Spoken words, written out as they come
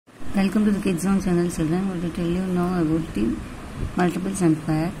Welcome to the Kids Zone channel, children. I will tell you now about the multiples and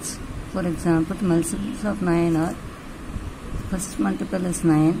facts. For example, the multiples of 9 are: first multiple is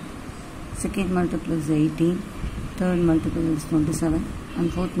 9, second multiple is 18, third multiple is 27,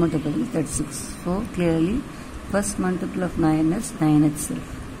 and fourth multiple is 36. So clearly, first multiple of 9 is 9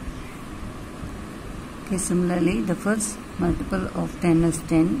 itself. Okay, similarly, the first multiple of 10 is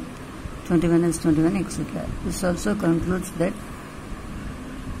 10, 21 is 21, etc. This also concludes that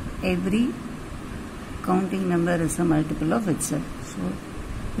every counting number is a multiple of itself. So,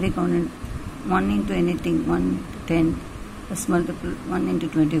 every counting 1 into anything, 1 to 10 is multiple, 1 into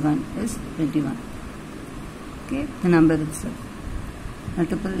 21 is 21. Okay, the number itself.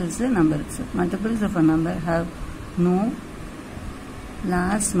 Multiple is the number itself. Multiples of a number have no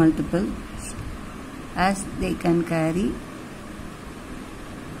last multiple as they can carry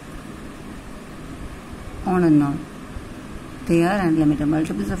on and on. They are unlimited.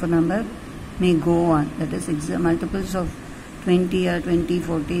 Multiples of a number may go on. That is, multiples of 20 are 20,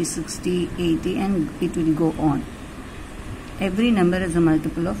 40, 60, 80, and it will go on. Every number is a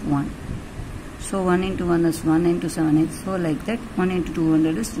multiple of 1. So 1 into 1 is 1 into 7 is so like that. 1 into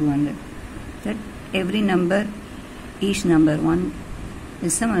 200 is 200. That every number, each number 1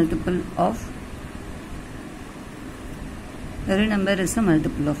 is a multiple of. Every number is a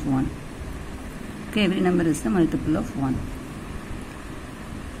multiple of 1. Okay, every number is a multiple of 1.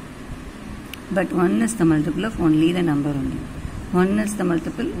 But 1 is the multiple of only the number only. 1 is the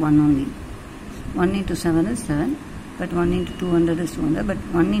multiple 1 only. 1 into 7 is 7. But 1 into 200 is 200. But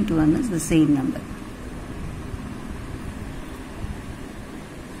 1 into 1 is the same number.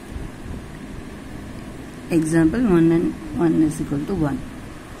 Example, 1 and 1 is equal to 1.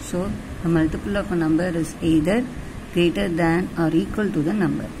 So, the multiple of a number is either greater than or equal to the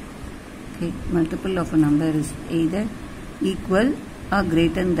number. Okay, multiple of a number is either equal or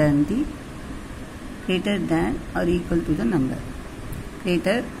greater than or equal to the number.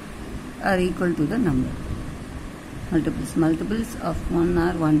 Greater or equal to the number. Multiples. Multiples of 1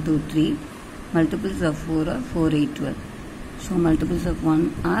 are 1, 2, 3. Multiples of 4 are 4, 8, 12. So multiples of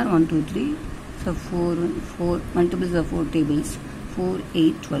 1 are 1, 2, 3. So 4 multiples of 4 tables. 4,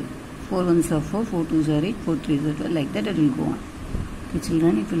 8, 12. 4 ones are 4, 4 twos are 8, 4 threes are 12. Like that it will go on. Okay,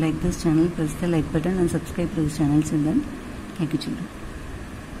 children, if you like this channel, press the like button and subscribe to this channel, children. Thank you, children.